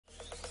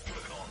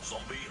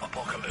Zombie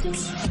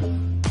apocalypse.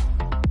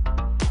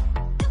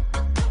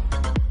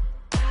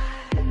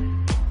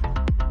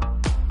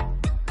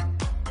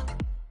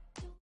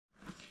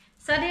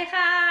 สวัสดี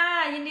ค่ะ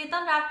ยินดีต้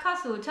อนรับเข้า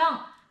สู่ช่อง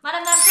มาด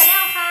ามชาแน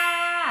ลค่ะ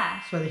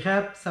สวัสดีครั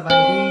บสบาย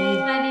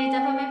ดีจ้า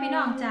พ่อแม่พี่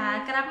น้องจ๋า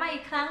กลับมาอี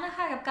กครั้งนะค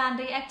ะกับการ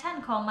รีแอคชั่น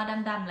ของมาด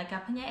ามและกั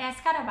บพญาแอส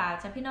คาราบาว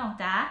จ้าพี่น้อง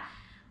จ๋า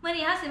เมื่อ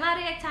นี้เราสิมา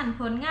รีแอคชั่น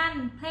ผลงาน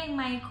เพลงใ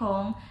หม่ขอ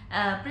ง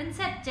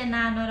Princess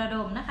Jenna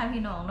Norodom นะคะ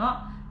พี่น้องเนาะ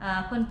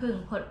เพิ่นพึ่ง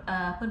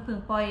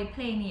ปล่อยเพ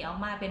ลงนี้ออก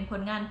มาเป็นผ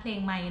ลงานเพลง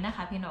ใหม่นะค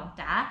ะพี่น้อง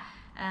จ๋า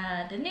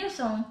the new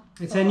song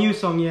It's a new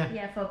song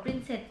yeah for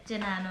Princess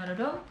Jenna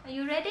Norodom Are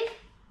you ready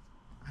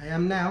I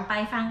am now ไป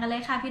ฟังกันเล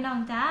ยค่ะพี่น้อง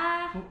จ้า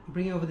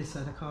Bring it over this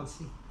side I can't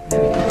see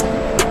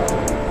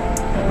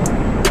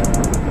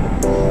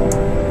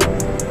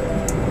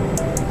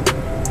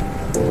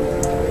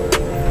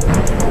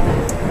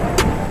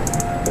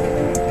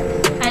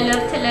I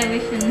love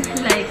television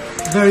like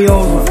very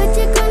old one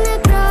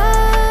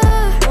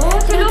oh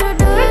she look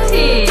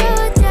pretty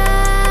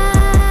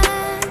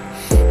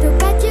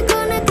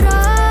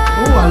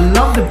oh I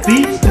love the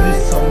beats to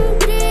this song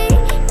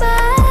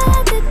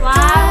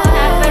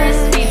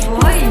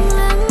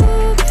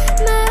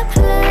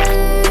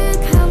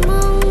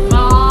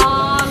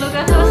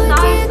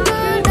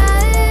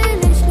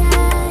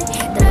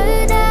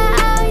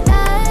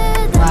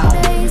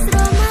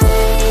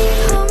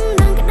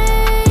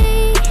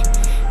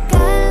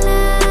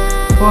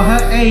For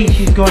her age,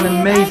 she's got an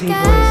amazing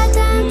voice.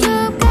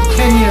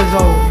 10 years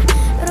old.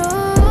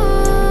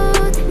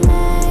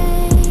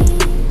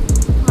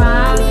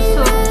 Wow,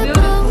 so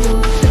beautiful.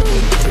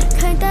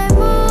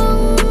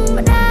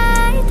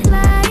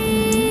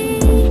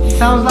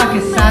 Sounds like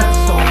a sad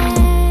song.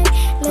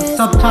 The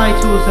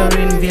subtitles are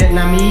in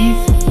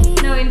Vietnamese.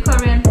 No, in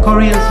Korean.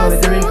 Korean, sorry,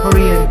 they're in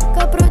Korean.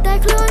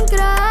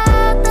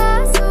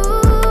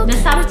 The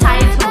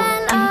subtitle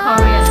in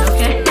Korean,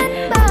 okay?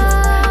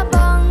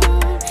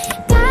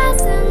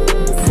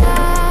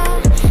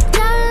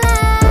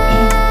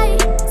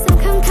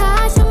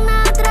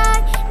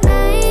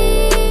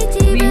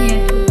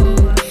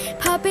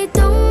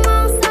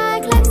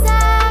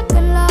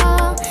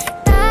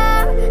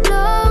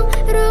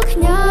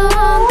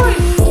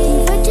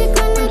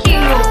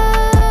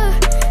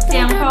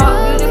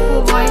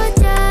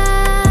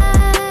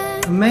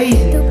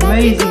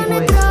 Amazing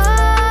voice.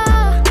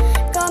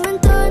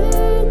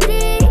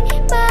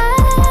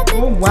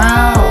 Oh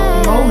wow,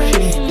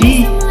 emotion,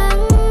 deep.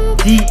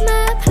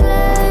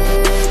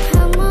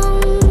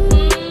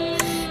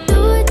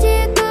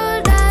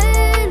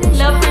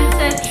 Love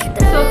Princess,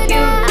 so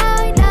cute.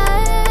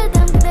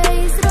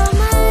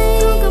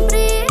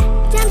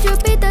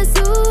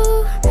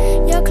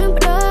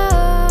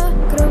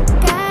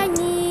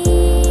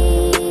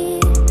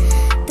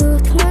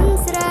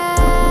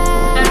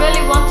 I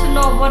really want to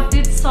know what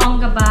this song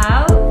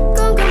about.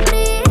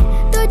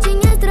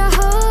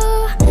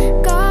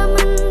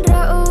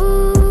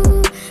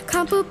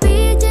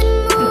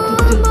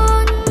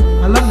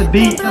 I love the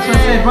beat. That's what I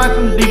said right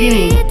from the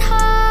beginning.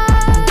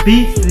 The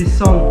beats to this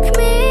song.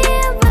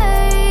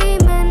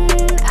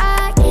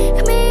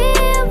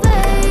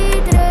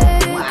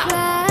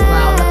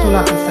 Wow, that's all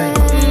I can say.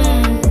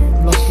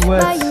 Lost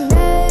words.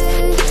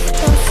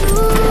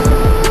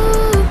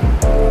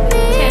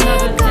 10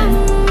 out of 10.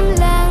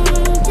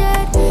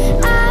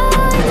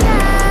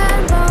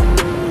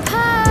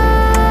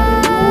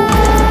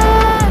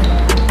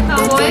 Her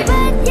voice.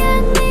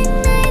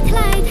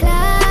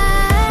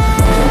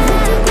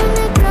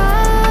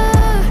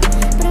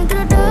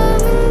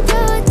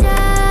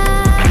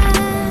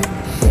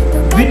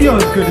 Video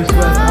is good as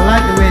well. I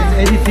like the way it's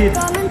edited.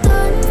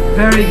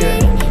 Very good.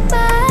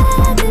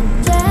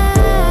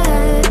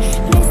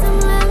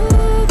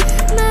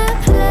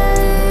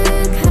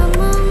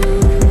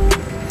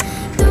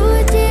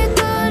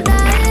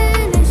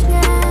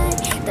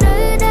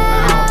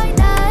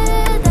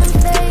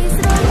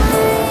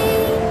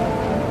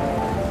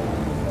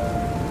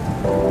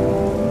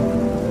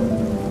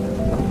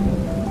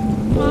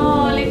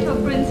 Oh, little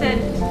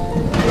princess.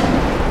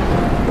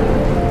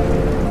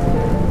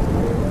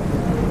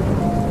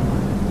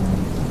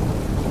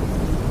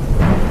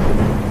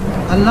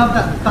 I love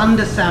that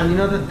thunder sound, you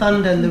know, the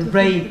thunder and the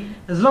rain.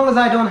 As long as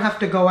I don't have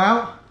to go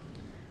out,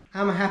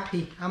 I'm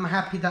happy. I'm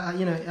happy that,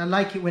 you know, I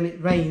like it when it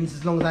rains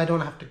as long as I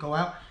don't have to go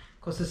out.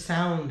 Because the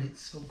sound,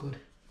 it's so good.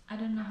 I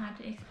don't know how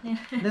to explain.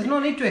 There's no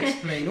need to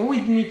explain. All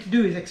we need to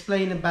do is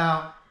explain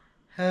about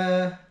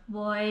her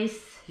Voice.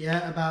 Yeah,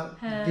 about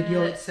the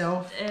video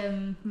itself.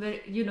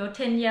 You know,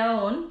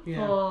 10-year-old Yeah.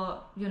 for,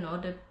 you know,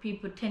 the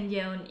people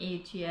 10-year-old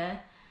age, yeah.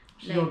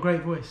 She's got a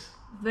great voice.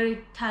 Very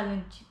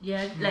talented,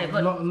 yeah. Like,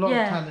 A lot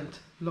yeah. of talent.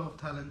 A lot of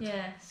talent.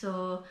 Yeah, so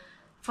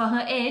for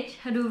her age,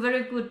 her do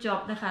very good job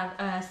นะคะ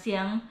เสีย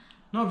ง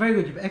Not very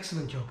good job,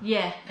 excellent job.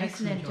 Yeah,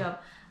 excellent job.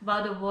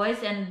 About the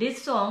voice and this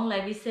song,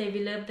 like we say,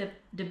 we love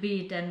the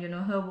beat and you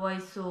know her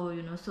voice so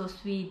you know so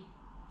sweet,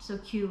 so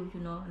cute,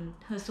 you know, and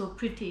her so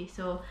pretty.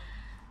 So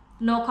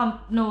no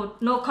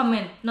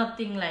comment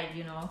nothing like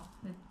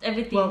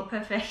everything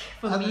perfect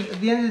for me at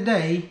the end of the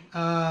day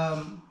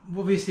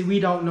obviously we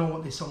don't know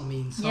what this song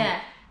means so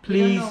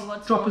please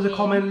drop us a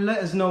comment let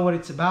us know what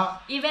it's about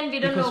even we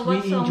don't know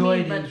what song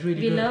means but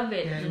we love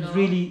it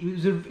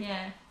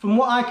from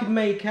what I could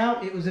make out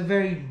it was a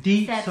very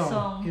deep song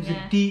it was a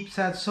deep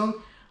sad song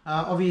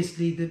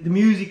obviously the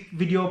music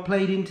video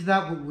played into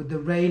that with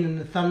the rain and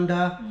the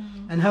thunder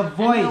and her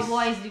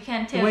voice you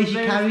can tell the way she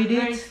carried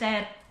it very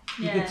sad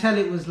you could tell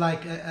it was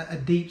like a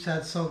deep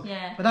sad song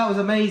but that was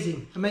amazing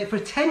for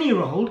a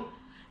 10-year-old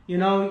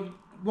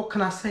what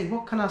can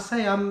I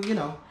say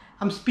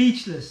I'm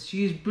speechless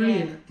she's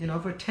brilliant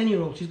for a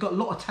 10-year-old she's got a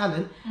lot of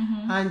talent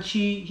and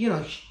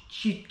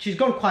she's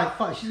gone quite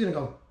far she's going to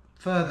go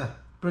further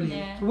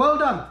brilliant well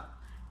done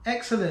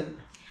excellent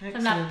ส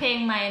ำหรับเพลง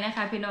ใหม่นะค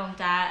ะพี่น้อง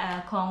จ๋า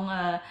ของ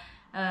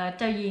เ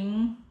จ้าหญิง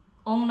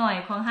องค์หน่อย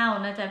ของเฮา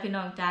นะจ๊ะพี่น้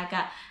องจ๋าก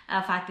ะ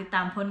ฝากติดต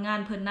ามผลงาน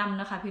เพิ่นนำ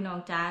นะคะพี่น้อง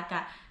จ๋าก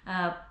ะ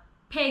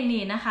เพลง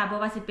นี้นะคะบ่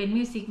ว่าสิเป็น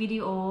มิวสิกวิดี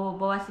โอ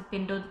บ่ว่าสิเป็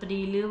นดนตรี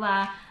หรือว่า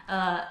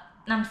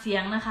นำเสีย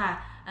งนะคะ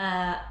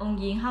องค์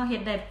หญิงเฮาเฮ็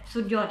ดได้สุ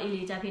ดยอดอีห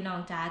ลีจ้ะพี่น้อง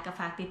จ๋ากะ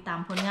ฝากติดตาม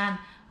ผลงาน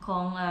ขอ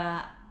ง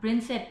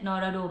Princess น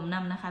รดมน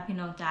ำนะคะพี่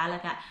น้องจ๋าแล้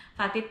วก็ฝ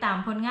ากติดตาม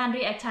ผลงาน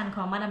reaction ข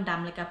องมาด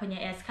ำๆแล้วก็พญา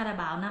แอสคารา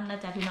บาวนำนะ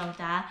จ๊ะพี่น้อง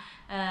จ๋า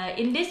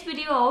in this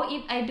video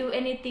if I do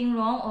anything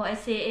wrong or I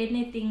say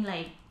anything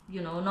like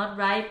not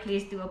right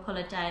please do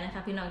apologize นะค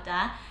ะพี่น้องจ๋า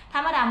ถ้า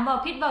มาดำบอก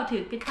ผิดบอกถู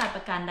กผิดพลาดป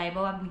ระการใดบ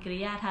อกว่าเป็นกริ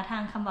ยาท่าทา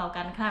งคำเว้า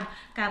กันครับ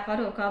กราบขอโ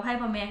ทษขออภัย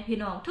พ่อแม่พี่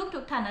น้องทุ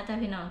กท่านนะจ๊ะ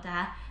พี่น้องจ๋า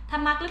ถ้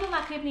ามักหรือบ่มั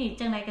กคลิปนี้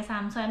จังไดก็ซ้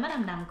ำซอยมา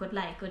ดำๆกดไ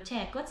ลค์กดแช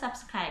ร์กด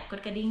subscribe กด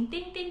กระดิ่ง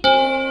ติ๊ง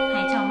ๆใ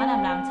ห้ช่องมา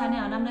ดำๆ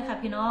Channel นำด้วยค่ะ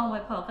พี่น้องไว้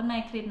พบกันใน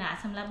คลิปหน้า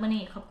สำหรับมื้อ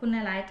นี้ขอบคุณ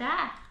หลายๆจ้า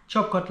ช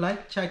อบกดไล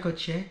ค์ใช่กด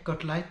แชร์กด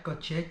ไลค์กด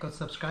แชร์กด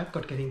subscribe ก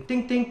ดกระดิ่ง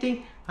ติ๊ง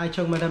ๆให้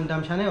ช่องมาด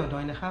ำๆ Channel ด้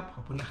วยนะครับข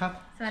อบคุณนะครับ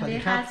สวัสดี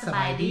ค่ะสบ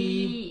ายดี